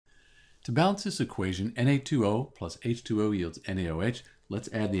To balance this equation, Na2O plus H2O yields NaOH. Let's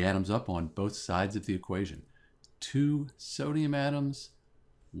add the atoms up on both sides of the equation. 2 sodium atoms,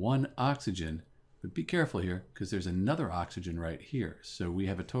 1 oxygen. But be careful here because there's another oxygen right here. So we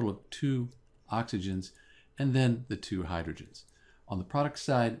have a total of 2 oxygens and then the 2 hydrogens. On the product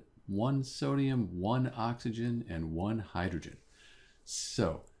side, 1 sodium, 1 oxygen, and 1 hydrogen.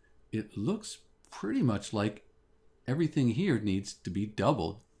 So it looks pretty much like everything here needs to be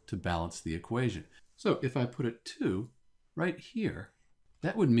doubled to balance the equation. So if I put a 2 right here,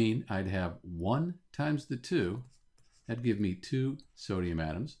 that would mean I'd have 1 times the 2. That'd give me 2 sodium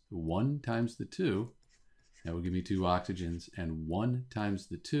atoms. 1 times the 2, that would give me 2 oxygens. And 1 times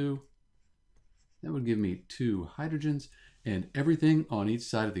the 2, that would give me 2 hydrogens. And everything on each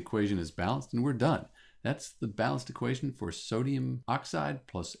side of the equation is balanced, and we're done. That's the balanced equation for sodium oxide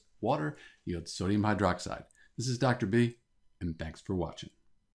plus water yields sodium hydroxide. This is Dr. B, and thanks for watching.